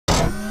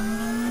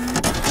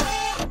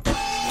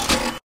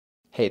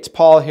Hey, it's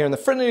Paul here, and the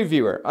friendly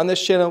reviewer. On this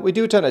channel, we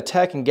do a ton of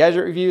tech and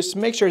gadget reviews, so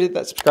make sure to hit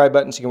that subscribe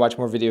button so you can watch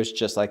more videos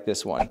just like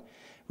this one.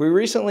 We were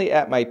recently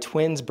at my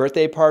twins'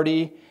 birthday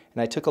party, and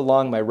I took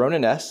along my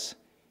Ronin-S,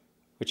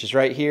 which is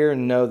right here.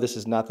 And no, this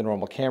is not the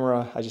normal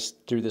camera. I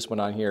just threw this one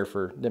on here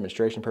for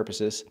demonstration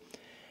purposes.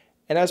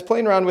 And I was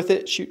playing around with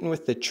it, shooting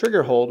with the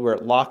trigger hold where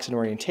it locks in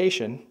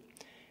orientation.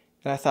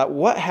 And I thought,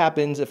 what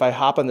happens if I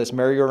hop on this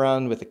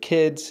merry-go-round with the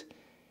kids?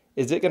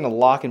 Is it going to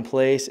lock in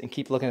place and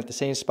keep looking at the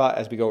same spot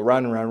as we go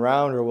round and round and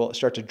round, or will it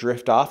start to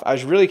drift off? I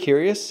was really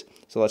curious,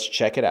 so let's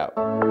check it out.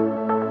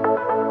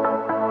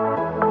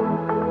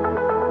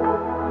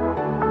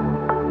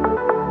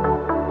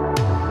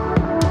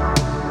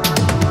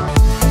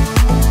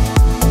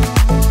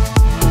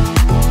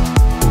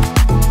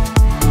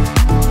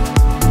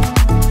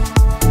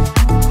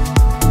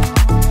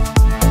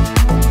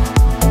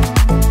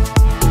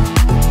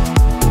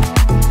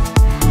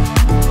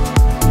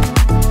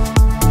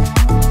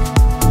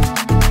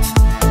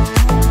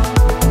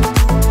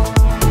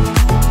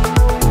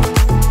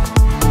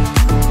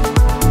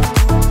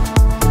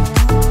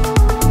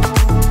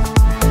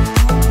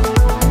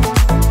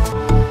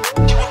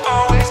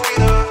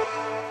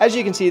 As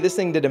you can see, this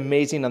thing did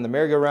amazing on the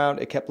merry-go-round.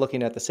 It kept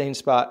looking at the same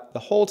spot the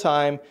whole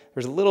time.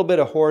 There's a little bit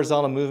of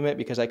horizontal movement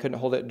because I couldn't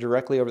hold it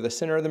directly over the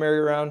center of the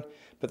merry-go-round,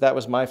 but that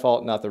was my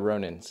fault, not the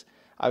Ronin's.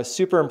 I was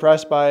super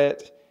impressed by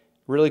it.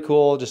 Really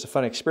cool, just a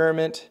fun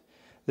experiment.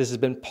 This has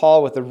been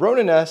Paul with the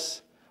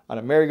Ronin-S on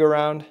a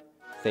merry-go-round.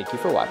 Thank you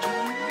for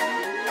watching.